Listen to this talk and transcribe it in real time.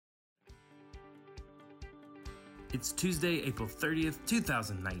It's Tuesday, April 30th,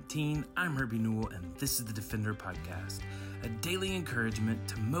 2019. I'm Herbie Newell, and this is the Defender Podcast, a daily encouragement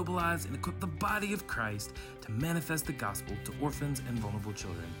to mobilize and equip the body of Christ to manifest the gospel to orphans and vulnerable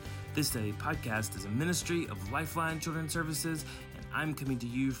children. This daily podcast is a ministry of Lifeline Children's Services, and I'm coming to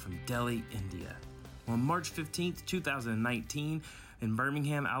you from Delhi, India. On March 15th, 2019, in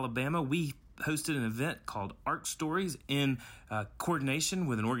Birmingham, Alabama, we hosted an event called ARC Stories in coordination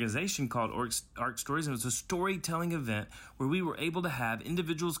with an organization called ARC Stories. And it was a storytelling event where we were able to have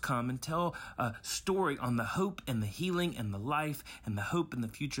individuals come and tell a story on the hope and the healing and the life and the hope and the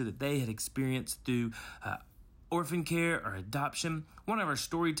future that they had experienced through orphan care or adoption. One of our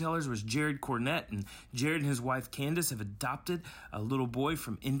storytellers was Cornutt, and Jared and his wife Candace have adopted a little boy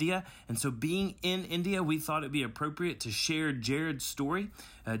from India. And so being in India, we thought it'd be appropriate to share Jared's story.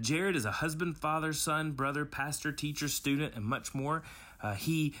 Jared is a husband, father, son, brother, pastor, teacher, student, and much more.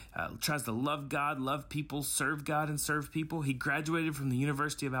 He tries to love God, love people, serve God, and serve people. He graduated from the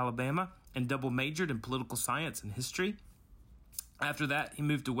University of Alabama and double majored in political science and history. After that, he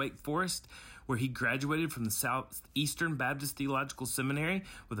moved to Wake Forest, where he graduated from the Southeastern Baptist Theological Seminary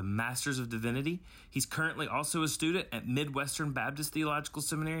with a Master's of Divinity. He's currently also a student at Midwestern Baptist Theological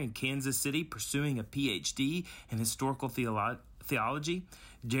Seminary in Kansas City, pursuing a PhD in historical theology.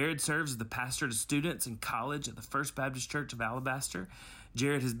 Jared serves as the pastor to students in college at the First Baptist Church of Alabaster.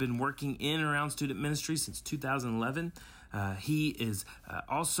 Jared has been working in and around student ministry since 2011. He is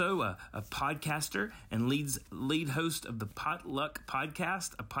also a podcaster and lead host of the Potluck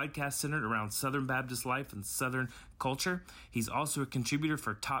Podcast, a podcast centered around Southern Baptist life and Southern culture. He's also a contributor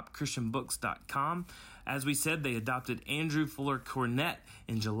for TopChristianBooks.com. As we said, they adopted Andrew Fuller Cornutt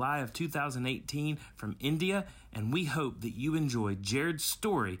in July of 2018 from India, and we hope that you enjoy Jared's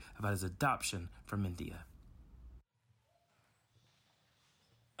story about his adoption from India.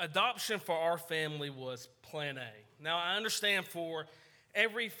 Adoption for our family was plan A. Now, I understand for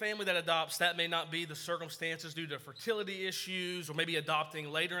every family that adopts, that may not be the circumstances due to fertility issues or maybe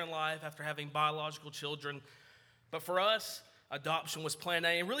adopting later in life after having biological children. But for us, adoption was plan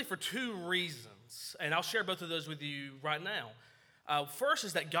A, and really for two reasons. And I'll share both of those with you right now. First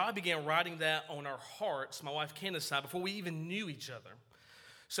is that God began writing that on our hearts, my wife Candace and I, before we even knew each other.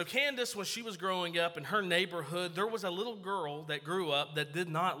 So Candace, when she was growing up in her neighborhood, there was a little girl that grew up that did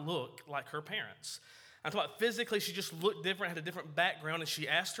not look like her parents. I'm talking about physically, she just looked different, had a different background, and she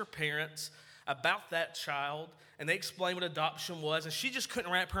asked her parents about that child, and they explained what adoption was, and she just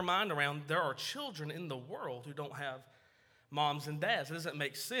couldn't wrap her mind around there are children in the world who don't have moms and dads. It doesn't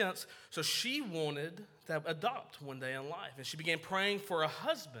make sense. So she wanted to adopt one day in life, and she began praying for a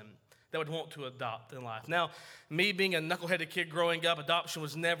husband that would want to adopt in life. Now, me being a knuckleheaded kid growing up, adoption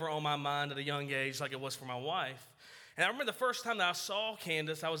was never on my mind at a young age like it was for my wife. And I remember the first time that I saw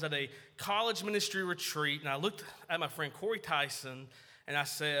Candace, I was at a college ministry retreat, and I looked at my friend Corey Tyson, and I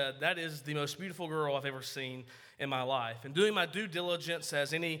said, that is the most beautiful girl I've ever seen in my life. And doing my due diligence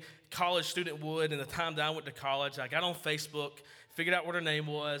as any college student would in the time that I went to college, I got on Facebook, figured out what her name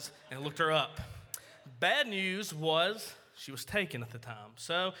was, and looked her up. Bad news was she was taken at the time.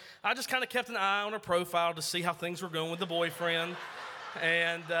 So I just kind of kept an eye on her profile to see how things were going with the boyfriend.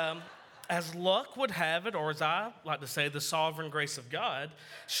 And as luck would have it, or as I like to say, the sovereign grace of God,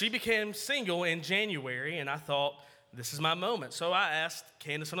 she became single in January, and I thought, this is my moment. So I asked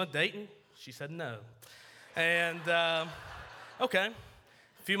Candace on a date, and she said no. And okay,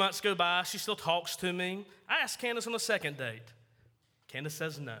 a few months go by, she still talks to me. I asked Candace on a second date. Candace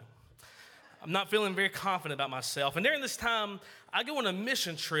says no. I'm not feeling very confident about myself. And during this time, I go on a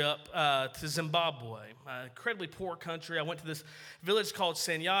mission trip to Zimbabwe, an incredibly poor country. I went to this village called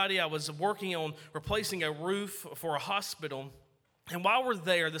Sanyati. I was working on replacing a roof for a hospital. And while we're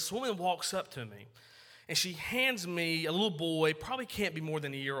there, this woman walks up to me, and she hands me a little boy, probably can't be more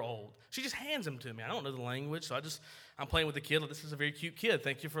than a year old. She just hands him to me. I don't know the language, so I'm playing with the kid. Like, this is a very cute kid.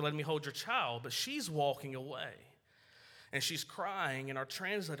 Thank you for letting me hold your child. But she's walking away. And she's crying, and our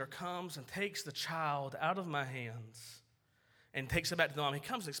translator comes and takes the child out of my hands and takes it back to the mom. He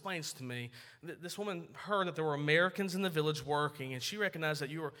comes and explains to me that this woman heard that there were Americans in the village working, and she recognized that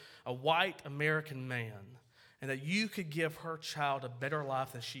you were a white American man and that you could give her child a better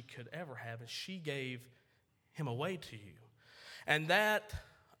life than she could ever have, and she gave him away to you. And that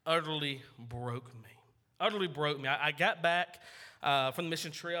utterly broke me. I got back from the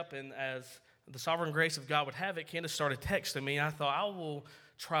mission trip, and as the sovereign grace of God would have it, Candace started texting me, and I thought, I will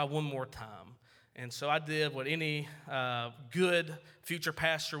try one more time. And so I did what any good future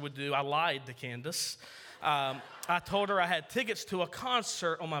pastor would do. I lied to Candace. I told her I had tickets to a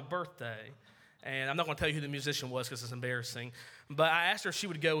concert on my birthday, And I'm not going to tell you who the musician was because it's embarrassing. But I asked her if she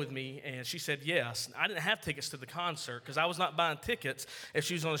would go with me, and she said yes. I didn't have tickets to the concert because I was not buying tickets if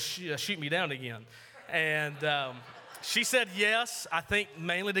she was going to shoot me down again. And she said yes, I think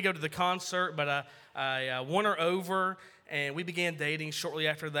mainly to go to the concert, but I won her over, and we began dating shortly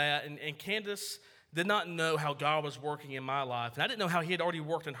after that. And Candace did not know how God was working in my life, and I didn't know how he had already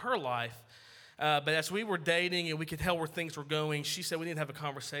worked in her life. But as we were dating and we could tell where things were going, she said we need to have a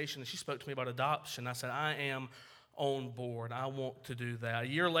conversation, and she spoke to me about adoption. I said, I am on board. I want to do that. A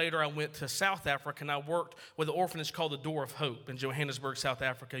year later, I went to South Africa, and I worked with an orphanage called the Door of Hope in Johannesburg, South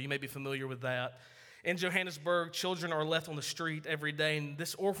Africa. You may be familiar with that. In Johannesburg, children are left on the street every day, and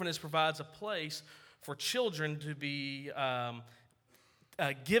this orphanage provides a place for children to be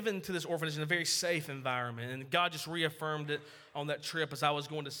given to this orphanage in a very safe environment. And God just reaffirmed it on that trip as I was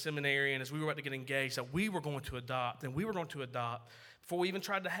going to seminary and as we were about to get engaged that we were going to adopt, and we were going to adopt before we even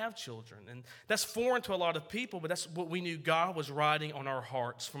tried to have children. And that's foreign to a lot of people, but that's what we knew God was writing on our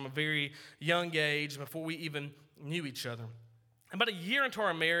hearts from a very young age before we even knew each other. About a year into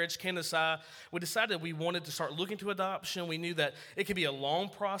our marriage, Candace and I, we decided we wanted to start looking to adoption. We knew that it could be a long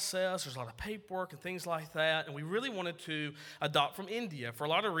process. There's a lot of paperwork and things like that. And we really wanted to adopt from India for a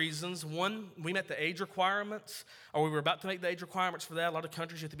lot of reasons. One, we met the age requirements, or we were about to make the age requirements for that. A lot of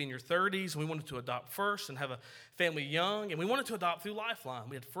countries you have to be in your 30s, and we wanted to adopt first and have a family young. And we wanted to adopt through Lifeline.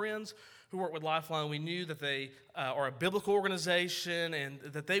 We had friends who worked with Lifeline. We knew that they are a biblical organization and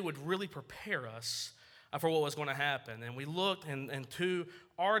that they would really prepare us for what was going to happen. And we looked, and to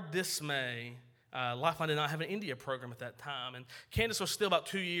our dismay, Lifeline did not have an India program at that time. And Candace was still about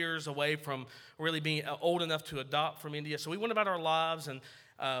 2 years away from really being old enough to adopt from India. So we went about our lives, and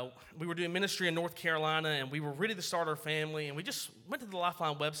we were doing ministry in North Carolina, and we were ready to start our family. And we just went to the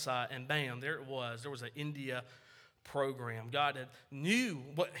Lifeline website, and bam, there it was. There was an India program. God knew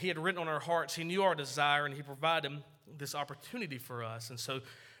what he had written on our hearts. He knew our desire, and he provided this opportunity for us. And so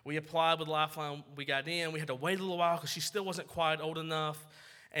we applied with Lifeline. We got in. We had to wait a little while because she still wasn't quite old enough.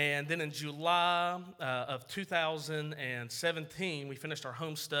 And then in July of 2017, we finished our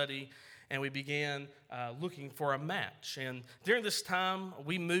home study, and we began looking for a match. And during this time,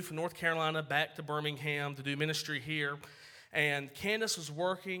 we moved from North Carolina back to Birmingham to do ministry here. And Candace was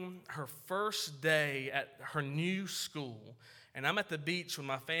working her first day at her new school. And I'm at the beach with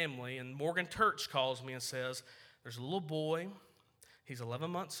my family, and Morgan Turch calls me and says, there's a little boy. He's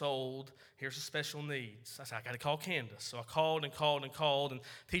 11 months old. Here's his special needs. I said, I got to call Candace. So I called and called and called, and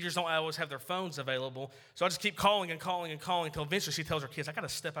teachers don't always have their phones available. So I just keep calling and calling and calling until eventually she tells her kids, I got to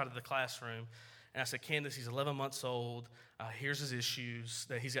step out of the classroom. And I said, Candace, he's 11 months old. Here's his issues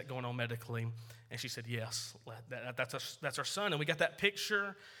that he's got going on medically. And she said, yes, that's our son. And we got that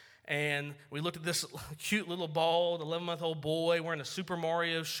picture, and we looked at this cute little bald 11-month-old boy wearing a Super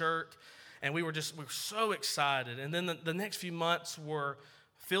Mario shirt. And we were so excited. And then the next few months were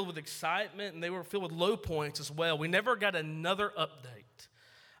filled with excitement, and they were filled with low points as well. We never got another update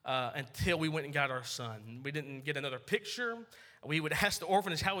until we went and got our son. We didn't get another picture. We would ask the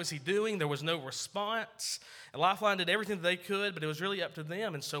orphanage, how is he doing? There was no response. And Lifeline did everything that they could, but it was really up to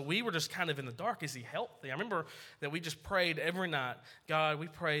them. And so we were just kind of in the dark. Is he healthy? I remember that we just prayed every night. God, we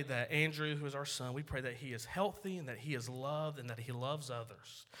pray that Andrew, who is our son, we pray that he is healthy and that he is loved and that he loves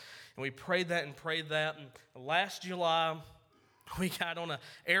others. And we prayed that. And last July, we got on an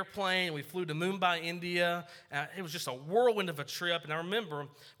airplane. We flew to Mumbai, India. It was just a whirlwind of a trip. And I remember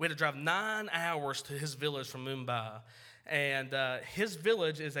we had to drive 9 hours to his village from Mumbai. And his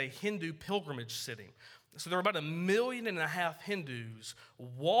village is a Hindu pilgrimage city. So there were about 1.5 million Hindus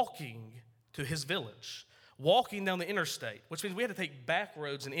walking to his village, walking down the interstate, which means we had to take back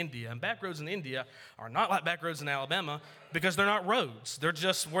roads in India. And back roads in India are not like back roads in Alabama because they're not roads. They're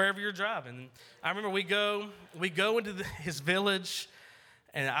just wherever you're driving. I remember we go into his village,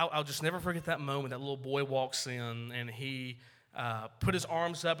 and I'll just never forget that moment. That little boy walks in, and he put his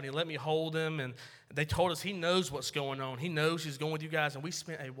arms up, and he let me hold him. And they told us he knows what's going on. He knows he's going with you guys. And we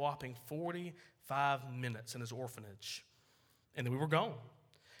spent a whopping 45 minutes in his orphanage. And then we were gone.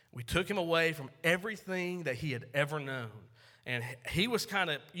 We took him away from everything that he had ever known. And he was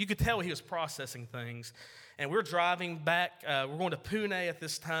you could tell he was processing things. And we're driving back. We're going to Pune at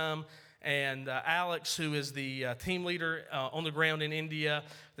this time. And Alex, who is the team leader on the ground in India,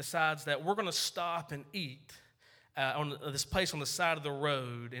 decides that we're going to stop and eat on this place on the side of the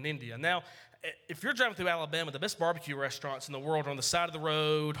road in India. Now, if you're driving through Alabama, the best barbecue restaurants in the world are on the side of the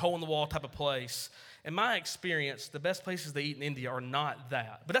road, hole-in-the-wall type of place. In my experience, the best places to eat in India are not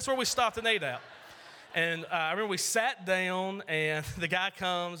that. But that's where we stopped and ate at. And I remember we sat down, and the guy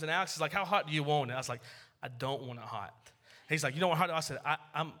comes, and Alex is like, how hot do you want it? I was like, I don't want it hot. He's like, you don't want hot? I said,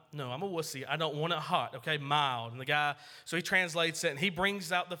 I'm a wussy. I don't want it hot, okay, mild. And the guy, so he translates it, and he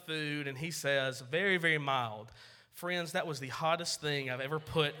brings out the food, and he says, very, very mild. Friends, that was the hottest thing I've ever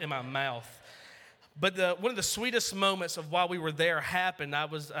put in my mouth. But one of the sweetest moments of while we were there happened.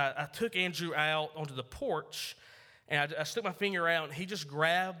 I took Andrew out onto the porch, and I stuck my finger out, and he just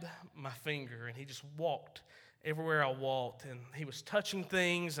grabbed my finger, and he just walked everywhere I walked, and he was touching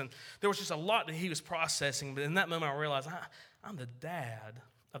things, and there was just a lot that he was processing. But in that moment, I realized I'm the dad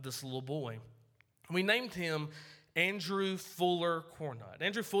of this little boy. We named him Andrew Fuller Cornutt.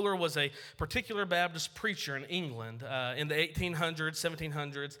 Andrew Fuller was a particular Baptist preacher in England in the 1800s,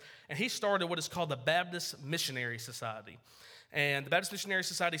 1700s, and he started what is called the Baptist Missionary Society. And the Baptist Missionary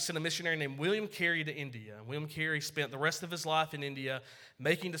Society sent a missionary named William Carey to India. William Carey spent the rest of his life in India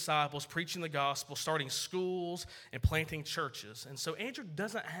making disciples, preaching the gospel, starting schools, and planting churches. And so Andrew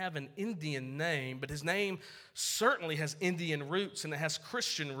doesn't have an Indian name, but his name certainly has Indian roots, and it has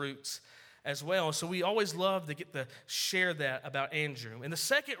Christian roots as well. So we always love to get to share that about Andrew. And the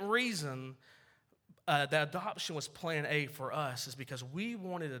second reason that adoption was plan A for us is because we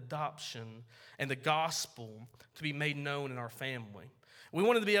wanted adoption and the gospel to be made known in our family. We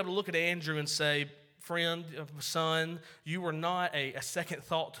wanted to be able to look at Andrew and say, friend, son, you were not a second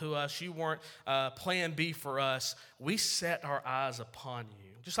thought to us. You weren't plan B for us. We set our eyes upon you.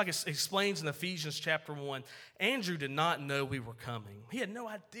 Just like it explains in Ephesians chapter 1, Andrew did not know we were coming. He had no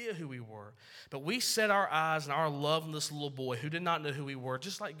idea who we were. But we set our eyes and our love on this little boy who did not know who we were,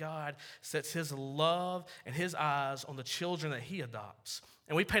 just like God sets his love and his eyes on the children that he adopts.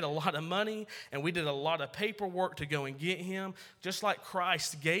 And we paid a lot of money, and we did a lot of paperwork to go and get him, just like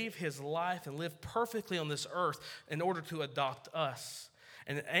Christ gave his life and lived perfectly on this earth in order to adopt us.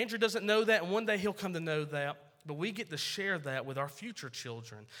 And Andrew doesn't know that, and one day he'll come to know that. But we get to share that with our future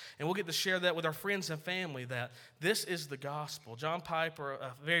children. And we'll get to share that with our friends and family, that this is the gospel. John Piper,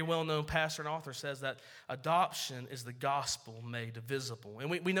 a very well-known pastor and author, says that adoption is the gospel made visible.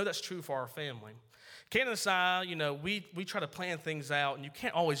 And we know that's true for our family. Candace and I, we try to plan things out, and you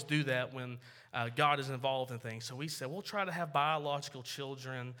can't always do that when God is involved in things. So we said, we'll try to have biological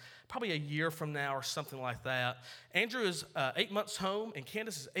children probably a year from now or something like that. Andrew is 8 months home, and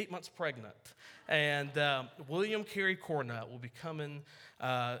Candace is 8 months pregnant. And William Carey Cornutt will be coming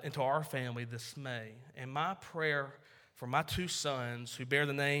into our family this May. And my prayer for my two sons, who bear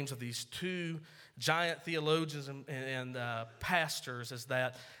the names of these two giant theologians and pastors, is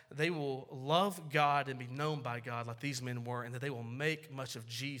that they will love God and be known by God like these men were, and that they will make much of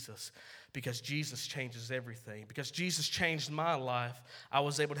Jesus, because Jesus changes everything. Because Jesus changed my life, I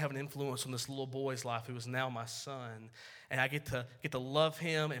was able to have an influence on this little boy's life who is now my son. And I get to love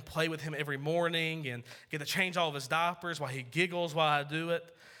him and play with him every morning and get to change all of his diapers while he giggles while I do it.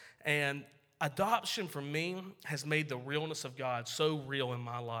 And adoption for me has made the realness of God so real in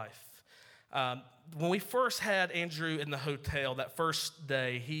my life. When we first had Andrew in the hotel that first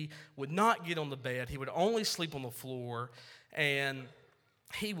day, he would not get on the bed. He would only sleep on the floor. And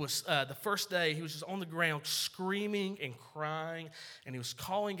he was, the first day, he was just on the ground screaming and crying, and he was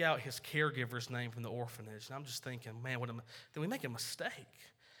calling out his caregiver's name from the orphanage. And I'm just thinking, man, did we make a mistake?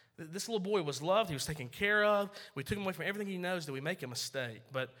 This little boy was loved. He was taken care of. We took him away from everything he knows. Did we make a mistake?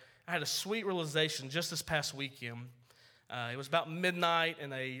 But I had a sweet realization just this past weekend. It was about midnight,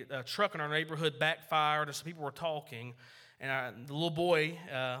 and a truck in our neighborhood backfired, and some people were talking. And the little boy,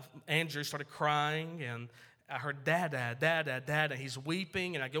 Andrew, started crying, and I heard, Dad, and he's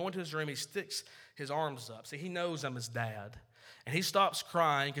weeping, and I go into his room, he sticks his arms up. See, he knows I'm his dad. And he stops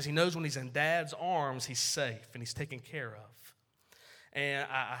crying because he knows when he's in Dad's arms, he's safe and he's taken care of. And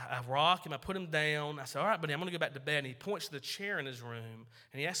I rock him, I put him down. I said, all right, buddy, I'm going to go back to bed. And he points to the chair in his room,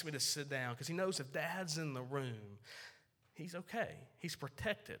 and he asks me to sit down because he knows if Dad's in the room, he's okay. He's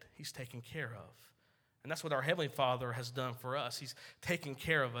protected. He's taken care of. And that's what our Heavenly Father has done for us. He's taken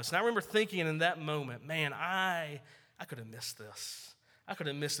care of us. And I remember thinking in that moment, man, I could have missed this. I could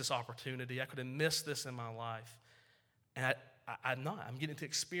have missed this opportunity. I could have missed this in my life. And I'm not. I'm getting to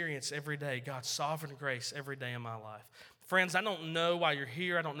experience every day God's sovereign grace every day in my life. Friends, I don't know why you're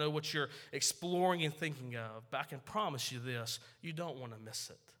here. I don't know what you're exploring and thinking of. But I can promise you this, you don't want to miss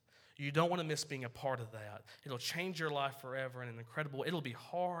it. You don't want to miss being a part of that. It'll change your life forever in an incredible way. It'll be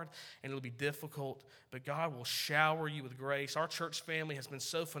hard and it'll be difficult, but God will shower you with grace. Our church family has been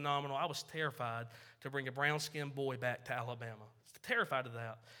so phenomenal. I was terrified to bring a brown-skinned boy back to Alabama. I was terrified of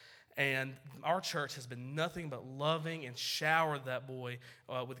that. And our church has been nothing but loving and showered that boy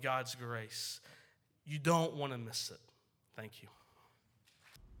with God's grace. You don't want to miss it. Thank you.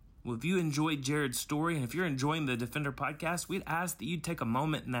 Well, if you enjoyed Jared's story and if you're enjoying the Defender podcast, we'd ask that you take a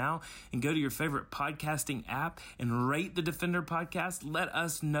moment now and go to your favorite podcasting app and rate the Defender podcast. Let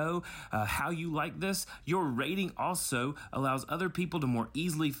us know how you like this. Your rating also allows other people to more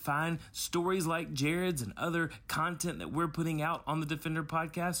easily find stories like Jared's and other content that we're putting out on the Defender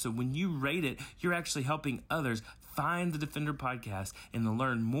podcast. So when you rate it, you're actually helping others find the Defender podcast and to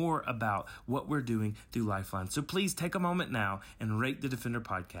learn more about what we're doing through Lifeline. So please take a moment now and rate the Defender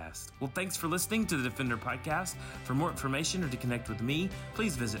podcast. Well, thanks for listening to the Defender podcast. For more information or to connect with me,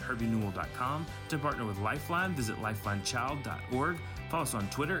 please visit herbieNewell.com. To partner with Lifeline, visit lifelinechild.org. Follow us on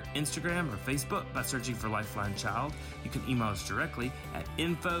Twitter, Instagram, or Facebook by searching for Lifeline Child. You can email us directly at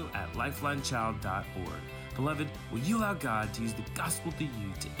info@lifelinechild.org. Beloved, will you allow God to use the gospel through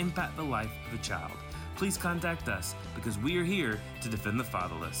you to impact the life of a child? Please contact us because we are here to defend the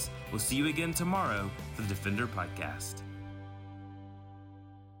fatherless. We'll see you again tomorrow for the Defender Podcast.